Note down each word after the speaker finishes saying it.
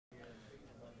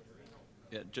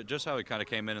Yeah, just how he kind of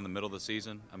came in the middle of the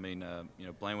season. I mean,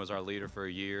 Blaine was our leader for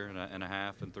a year and a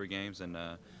half and 3 games, and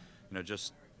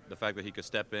just the fact that he could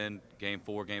step in game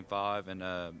 4, game 5,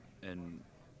 and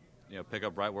pick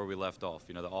up right where we left off.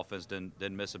 The offense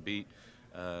didn't miss a beat.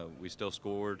 We still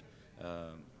scored,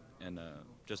 and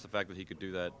just the fact that he could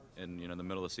do that in the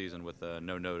middle of the season with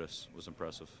no notice was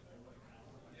impressive.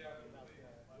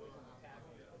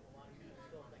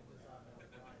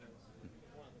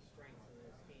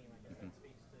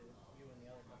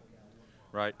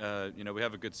 Right. We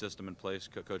have a good system in place.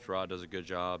 Coach Rod does a good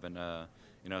job, and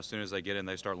as soon as they get in,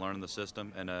 they start learning the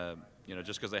system. And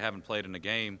just because they haven't played in a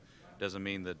game doesn't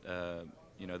mean that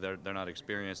they're not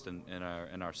experienced in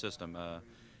our system.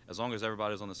 As long as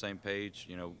everybody's on the same page,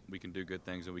 we can do good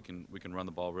things, and we can run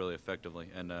the ball really effectively.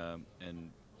 And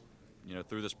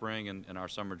through the spring and our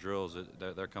summer drills,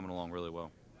 they're coming along really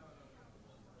well.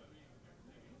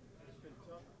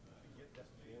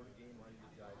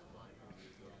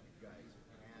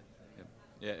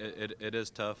 Yeah, it is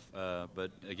tough,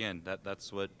 but again,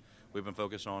 that's what we've been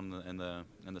focused on in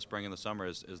the spring and the summer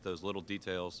is those little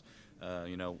details.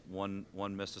 One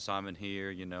missed assignment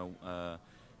here,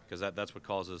 because that's what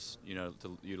causes you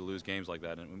to lose games like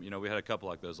that. And we had a couple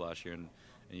like those last year, and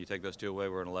you take those 2 away,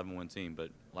 we're an 11-win team.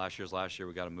 But last year,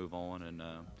 we got to move on and.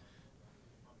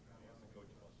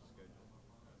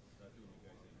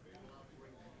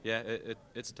 Yeah,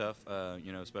 it's tough,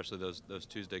 especially those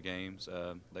Tuesday games.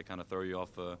 They kind of throw you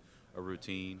off a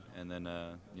routine, and then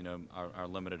our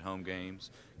limited home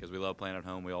games because we love playing at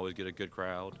home. We always get a good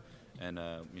crowd, and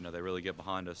they really get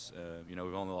behind us. We've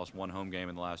only lost 1 home game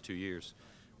in the last 2 years,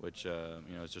 which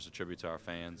is just a tribute to our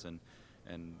fans,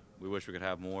 and we wish we could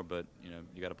have more, but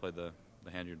you got to play the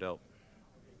hand you're dealt.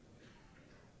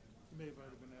 You may have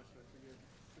already been asked,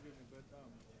 forgive me, but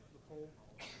the poll.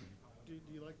 Do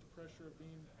you like the pressure of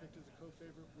being picked as a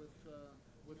co-favorite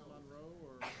with Monroe,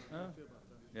 or how do you feel about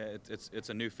that? Yeah, it's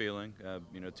a new feeling.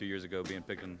 2 years ago being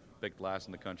picked last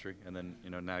in the country, and then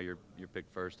now you're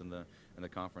picked first in the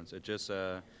conference. It just,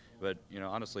 but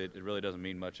honestly, it really doesn't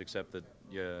mean much except that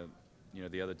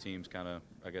the other teams kind of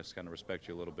respect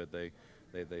you a little bit.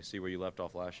 They see where you left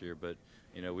off last year, but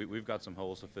we've got some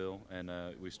holes to fill, and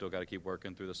we still got to keep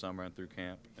working through the summer and through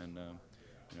camp, and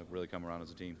really come around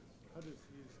as a team. How does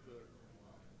he use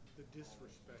the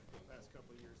disrespect the past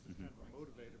couple of years as kind of a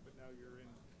motivator, but now you're in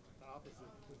the opposite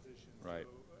position. Right.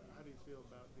 So how do you feel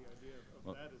about the idea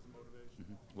of that as a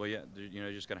motivation? Well, yeah,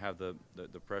 you just got to have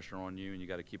the pressure on you, and you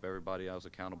got to keep everybody else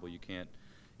accountable. You can't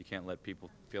let people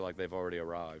feel like they've already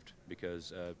arrived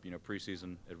because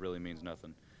preseason it really means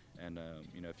nothing. And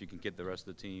if you can get the rest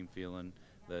of the team feeling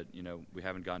that we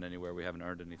haven't gotten anywhere, we haven't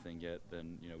earned anything yet,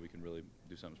 then we can really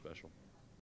do something special.